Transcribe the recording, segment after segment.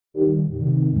They're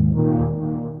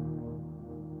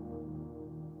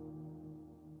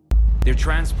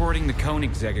transporting the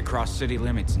Koenigsegg across city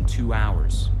limits in 2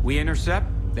 hours. We intercept,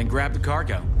 then grab the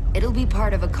cargo. It'll be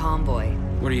part of a convoy.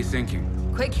 What are you thinking?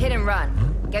 Quick hit and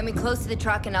run. Get me close to the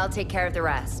truck and I'll take care of the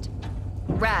rest.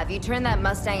 Rav, you turned that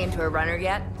Mustang into a runner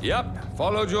yet? Yep.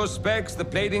 Followed your specs, the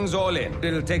plating's all in.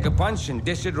 It'll take a punch and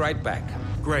dish it right back.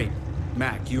 Great.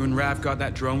 Mac, you and Rav got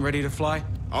that drone ready to fly?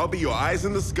 I'll be your eyes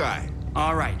in the sky.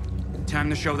 All right. Time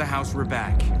to show the house we're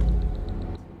back.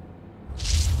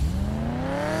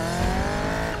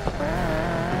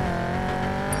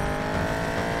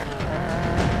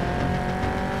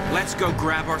 Let's go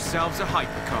grab ourselves a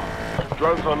hypercar.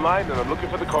 Drone's online and I'm looking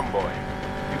for the convoy.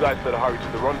 You guys better hurry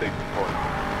to the rendezvous point.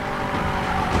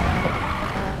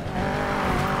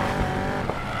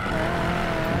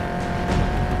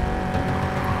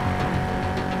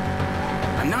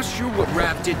 I'm not sure what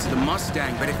Rav did to the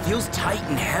Mustang, but it feels tight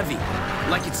and heavy.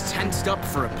 Like it's tensed up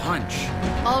for a punch.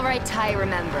 All right, Ty,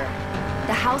 remember.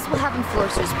 The house will have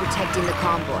enforcers protecting the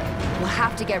convoy. We'll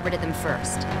have to get rid of them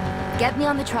first. Get me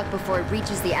on the truck before it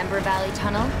reaches the Ember Valley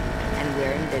Tunnel, and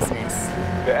we're in business.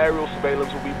 The aerial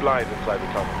surveillance will be blind inside the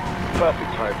tunnel.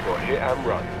 Perfect time for a hit and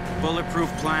run. Bulletproof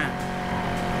plan.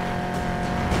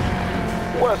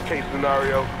 Worst case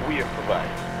scenario, we improvise,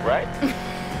 right?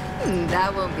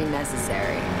 That won't be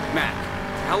necessary. Mac,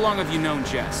 how long have you known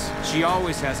Jess? She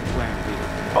always has a plan B.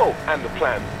 Oh, and the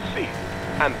plan C.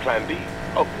 And plan D.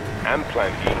 Oh, and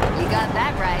plan E. You got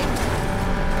that right.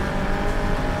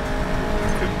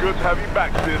 It's good to have you back,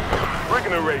 sis. We're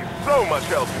gonna raise so much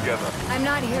hell together. I'm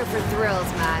not here for thrills,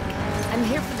 Mac. I'm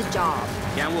here for the job.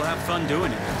 Yeah, we'll have fun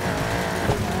doing it.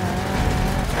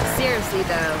 Seriously,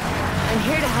 though, I'm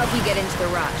here to help you get into the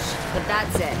rush. But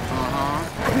that's it.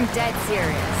 I'm dead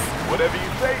serious. Whatever you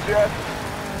say, Jess.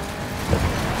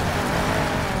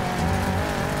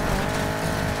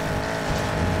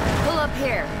 Pull up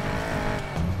here.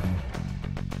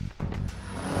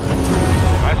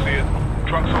 I see it.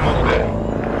 Truck's almost there.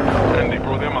 And they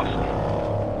brought their muscle.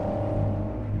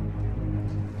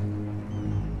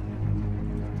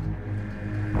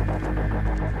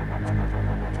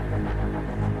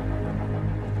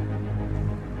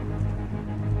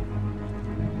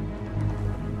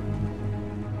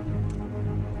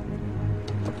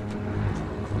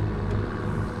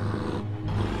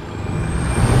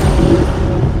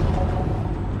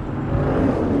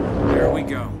 There we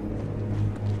go.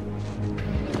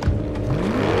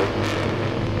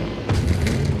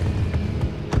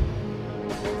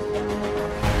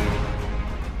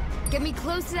 Get me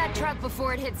close to that truck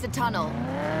before it hits the tunnel.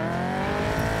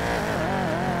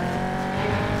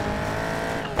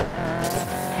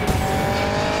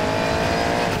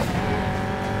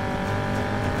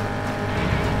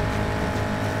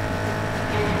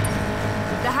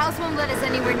 The house won't let us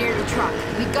anywhere near the truck.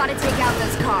 We gotta take out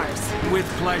those cars. With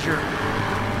pleasure.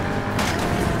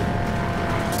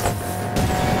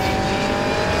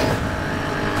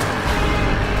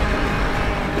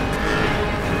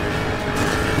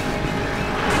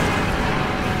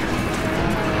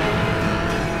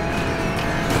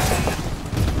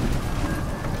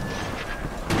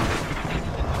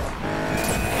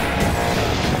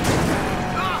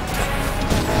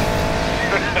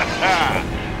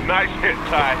 Nice hit,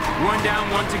 Ty. One down,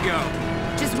 one to go.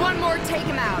 Just one more, take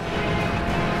him out.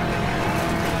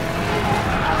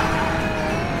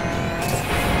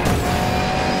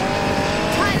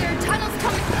 Tyler, tunnel's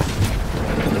coming.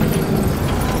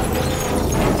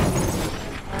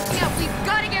 Yeah, we've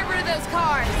got to get rid of those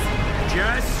cars.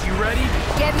 Jess, you ready?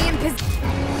 Get me in position.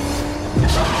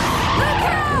 Look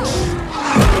out!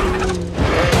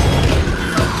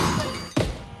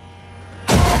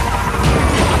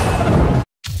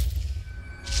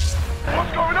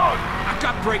 What's going on? I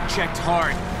got brake checked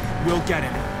hard. We'll get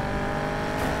him.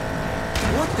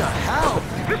 What the hell?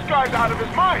 This guy's out of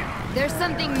his mind. There's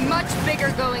something much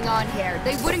bigger going on here.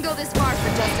 They wouldn't go this far for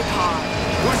just a car.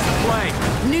 What's the play?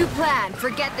 New plan,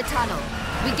 forget the tunnel.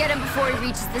 We get him before he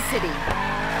reaches the city.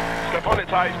 Step on it,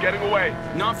 Ty. He's getting away.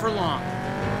 Not for long.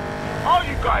 Are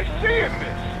you guys seeing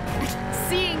this?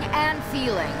 Seeing and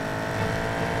feeling.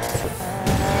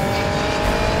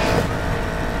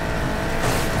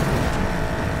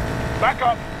 Back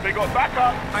up. They got back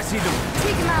up. I see them.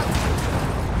 Take him out.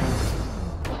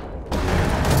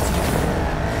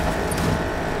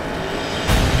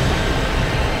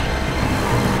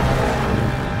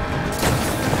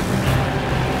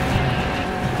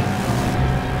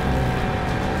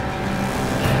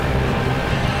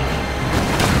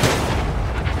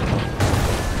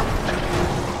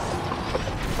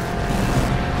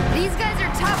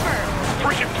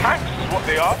 Freaking tanks is what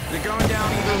they are. They're going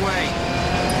down either way.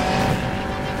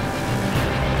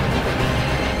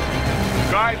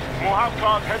 Guys, more house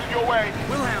cars headed your way.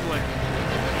 We'll handle it.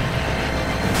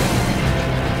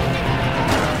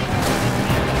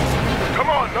 Come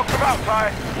on, knock them out,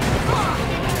 Ty.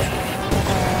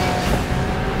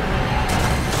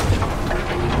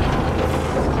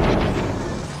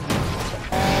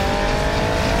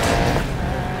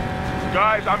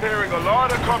 Guys, I'm hearing a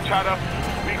lot of cop chatter.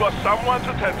 We got someone's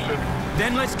attention.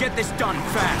 Then let's get this done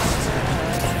fast.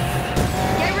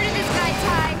 Get rid of this guy,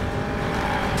 Ty.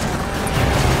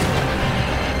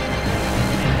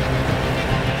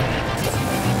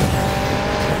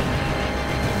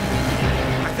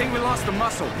 I think we lost the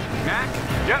muscle. Mac?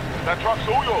 Yep, that truck's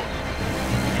all yours.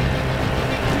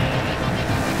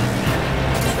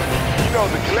 You know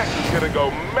the collector's gonna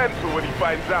go mental when he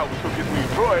finds out we took his new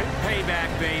toy. Payback,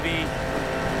 baby.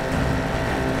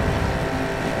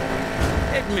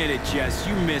 Admit it, Jess,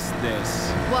 you missed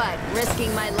this. What,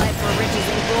 risking my life for riches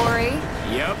and glory?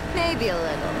 Yep. Maybe a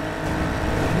little.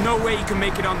 No way you can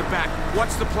make it on the back.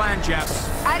 What's the plan, Jess?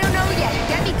 I don't know yet.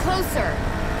 Get me closer.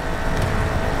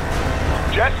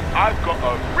 Jess, I've got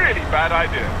a really bad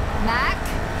idea. Mac?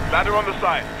 Ladder on the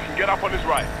side. You can get up on his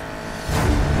right.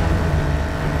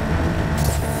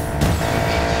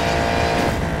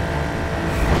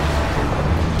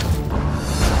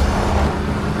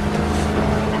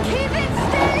 Keep it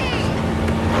steady!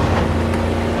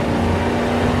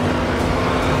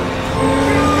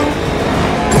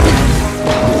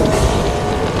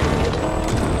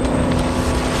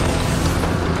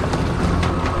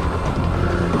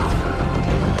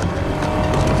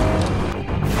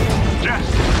 Jess!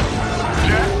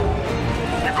 Jess!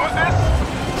 You got this?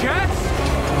 Jess?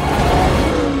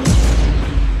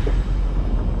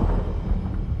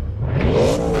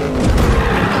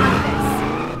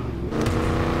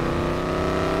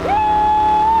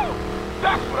 Woo!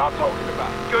 That's what I'm talking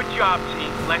about. Good job,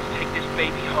 team. Let's take this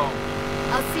baby home.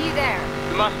 I'll see you there.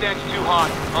 The Mustang's too hot.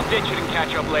 I'll ditch it and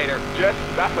catch up later. Jess,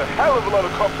 that's a hell of a lot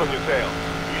of cops on your tail.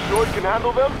 You sure you can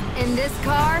handle them? In this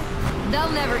car,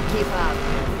 they'll never keep up.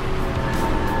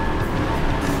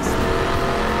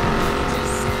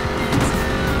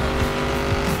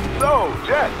 So,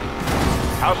 Jess,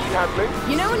 how's she handling?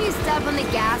 You know when you step on the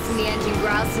gas and the engine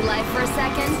growls to life for a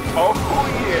second? Oh,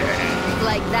 yeah.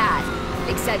 Like that,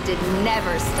 except it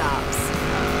never stops.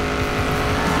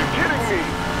 You're kidding me.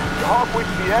 You're halfway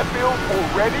to the airfield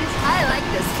already? I like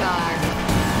this car.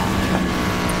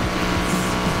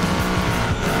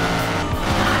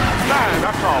 Man,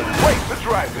 I can't wait to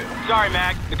drive it. Sorry,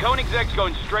 Mac. The Koenigsegg's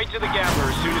going straight to the gambler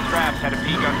as soon as Raps had a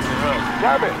peek under the hood.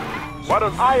 Damn it. Why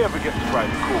don't I ever get to drive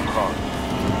a cool car?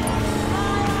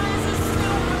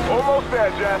 Almost there,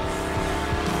 Jess.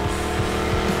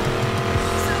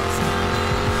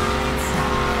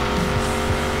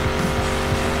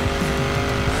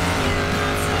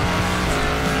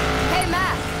 Hey,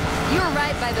 Mac. You were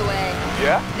right, by the way.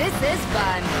 Yeah? This is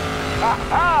fun.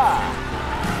 Ha-ha!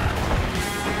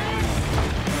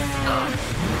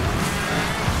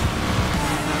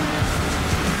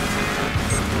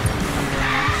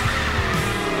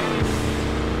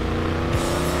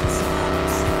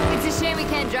 It's a shame we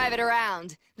can't drive it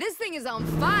around. This thing is on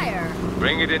fire.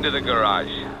 Bring it into the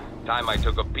garage. Time I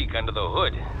took a peek under the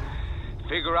hood.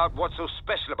 Figure out what's so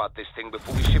special about this thing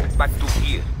before we ship it back to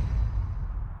here.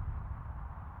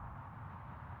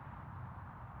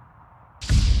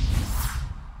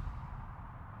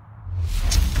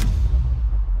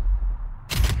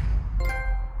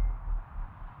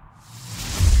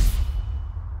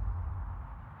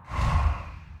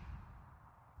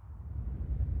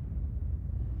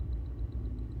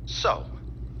 So,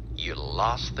 you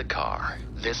lost the car.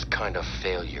 This kind of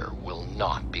failure will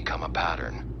not become a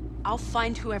pattern. I'll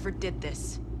find whoever did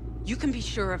this. You can be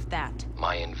sure of that.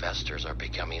 My investors are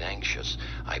becoming anxious.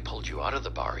 I pulled you out of the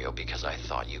barrio because I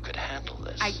thought you could handle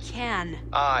this. I can.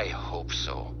 I hope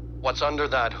so. What's under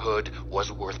that hood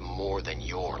was worth more than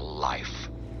your life.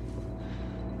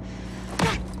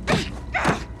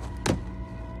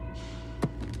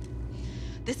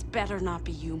 This better not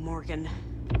be you, Morgan.